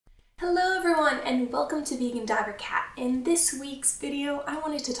Hello everyone and welcome to vegandiverkatt. In this week's video, I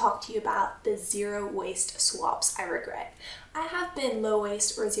wanted to talk to you about the zero waste swaps I regret. I have been low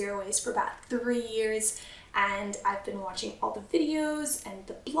waste or zero waste for about 3 years and I've been watching all the videos and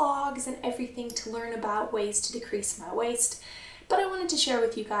the blogs and everything to learn about ways to decrease my waste. But I wanted to share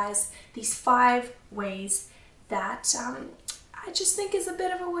with you guys these 5 ways that I just think is a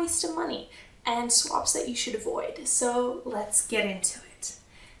bit of a waste of money and swaps that you should avoid. So let's get into it.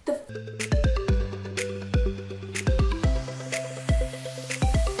 The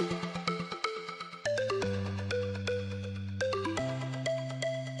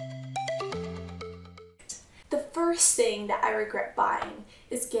first thing that I regret buying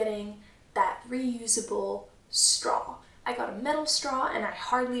is getting that reusable straw. I got a metal straw and I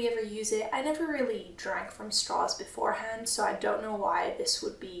hardly ever use it. I never really drank from straws beforehand, so I don't know why this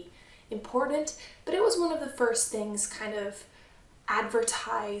would be important, but it was one of the first things kind of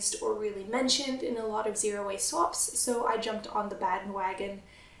advertised or really mentioned in a lot of zero waste swaps, so I jumped on the bandwagon,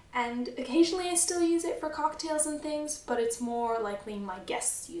 and occasionally I still use it for cocktails and things, but it's more likely my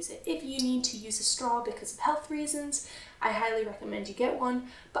guests use it. If you need to use a straw because of health reasons, I highly recommend you get one,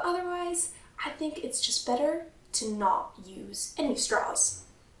 but otherwise I think it's just better to not use any straws.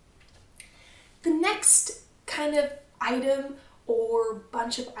 The next kind of item or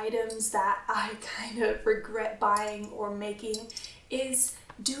bunch of items that I kind of regret buying or making is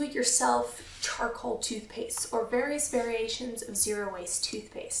do-it-yourself charcoal toothpaste or various variations of zero waste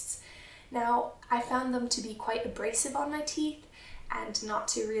toothpastes. Now, I found them to be quite abrasive on my teeth and not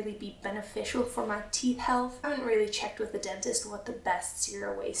to really be beneficial for my teeth health. I haven't really checked with the dentist what the best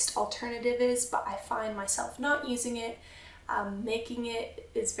zero waste alternative is, but I find myself not using it. Making it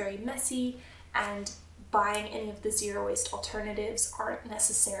is very messy, and buying any of the zero waste alternatives aren't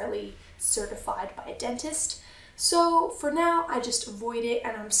necessarily certified by a dentist. So for now, I just avoid it,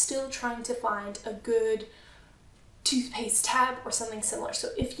 and I'm still trying to find a good toothpaste tab or something similar. So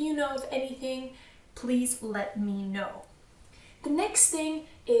if you know of anything, please let me know. The next thing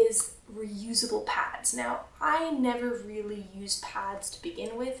is reusable pads. Now, I never really used pads to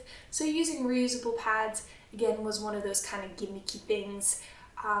begin with, so using reusable pads, again, was one of those kind of gimmicky things.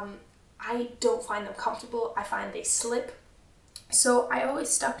 I don't find them comfortable. I find they slip. So I always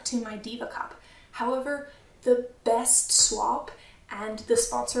stuck to my Diva cup. However, the best swap and the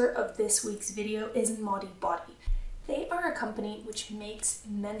sponsor of this week's video is modibodi. They are a company which makes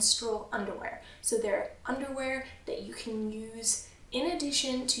menstrual underwear. So they're underwear that you can use in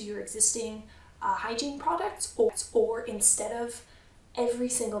addition to your existing hygiene products, or instead of every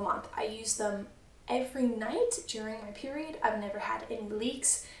single month. I use them every night during my period. I've never had any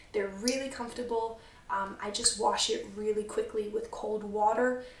leaks. They're really comfortable. I just wash it really quickly with cold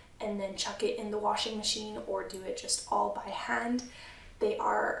water and then chuck it in the washing machine or do it just all by hand. They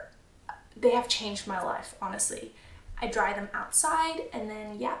have changed my life, honestly. I dry them outside and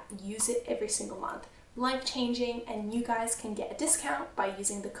then use it every single month. Life-changing, and you guys can get a discount by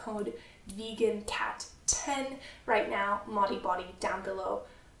using the code vegankatt10 right now. Modibodi down below.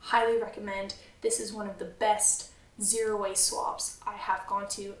 Highly recommend. This is one of the best zero waste swaps I have gone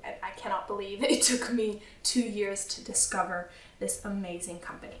to, and I cannot believe it took me 2 years to discover this amazing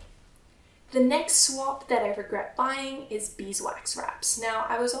company. The next swap that I regret buying is beeswax wraps. Now,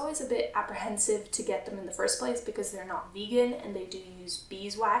 I was always a bit apprehensive to get them in the first place because they're not vegan and they do use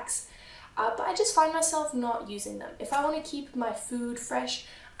beeswax, but I just find myself not using them. If I want to keep my food fresh,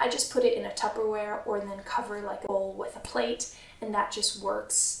 I just put it in a Tupperware or then cover like a bowl with a plate, and that just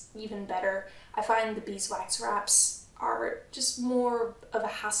works even better. I find the beeswax wraps are just more of a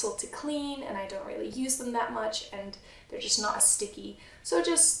hassle to clean, and I don't really use them that much, and they're just not as sticky. So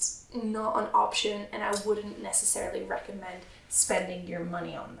just not an option, and I wouldn't necessarily recommend spending your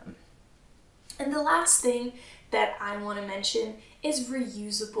money on them. And the last thing that I want to mention is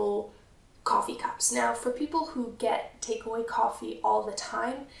reusable coffee cups. Now, for people who get takeaway coffee all the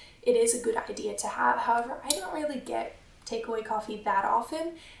time, it is a good idea to have. However, I don't really get takeaway coffee that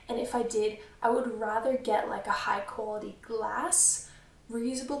often, and if I did, I would rather get like a high quality glass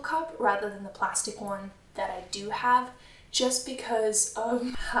reusable cup rather than the plastic one that I do have, just because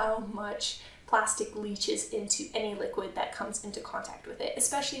of how much plastic leaches into any liquid that comes into contact with it,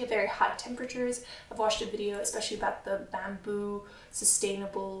 especially at very high temperatures. I've watched a video especially about the bamboo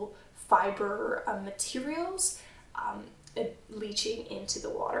sustainable fiber materials leaching into the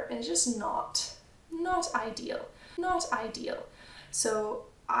water, and just not ideal. Not ideal. So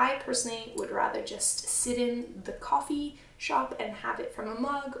I personally would rather just sit in the coffee shop and have it from a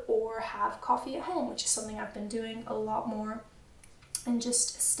mug, or have coffee at home, which is something I've been doing a lot more, and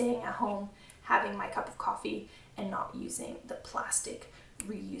just staying at home, having my cup of coffee and not using the plastic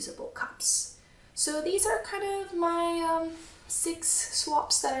reusable cups. So these are kind of my 6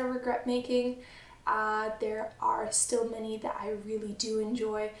 swaps that I regret making. There are still many that I really do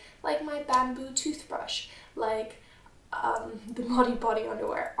enjoy, like my bamboo toothbrush, like the modibodi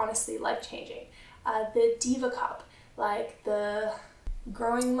underwear, honestly life-changing. The Diva cup, like the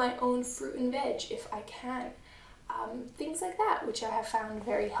growing my own fruit and veg if I can. Things like that, which I have found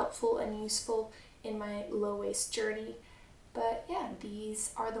very helpful and useful in my low-waste journey. But yeah,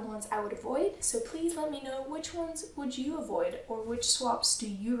 these are the ones I would avoid, so please let me know which ones would you avoid or which swaps do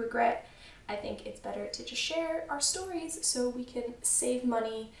you regret. I think it's better to just share our stories so we can save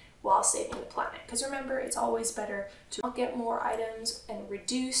money while saving the planet. Because remember, it's always better to not get more items and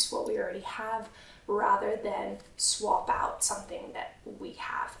reduce what we already have rather than swap out something that we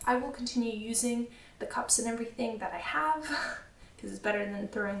have. I will continue using the cups and everything that I have because it's better than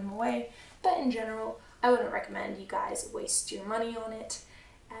throwing them away. But in general, I wouldn't recommend you guys waste your money on it.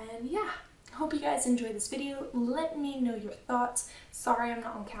 And yeah, hope you guys enjoyed this video. Let me know your thoughts. Sorry I'm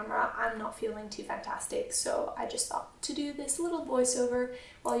not on camera. I'm not feeling too fantastic, so I just thought to do this little voiceover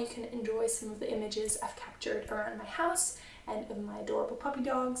while you can enjoy some of the images I've captured around my house and of my adorable puppy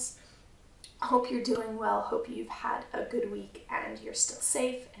dogs. I hope you're doing well. Hope you've had a good week and you're still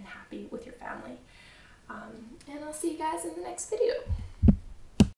safe and happy with your family. And I'll see you guys in the next video.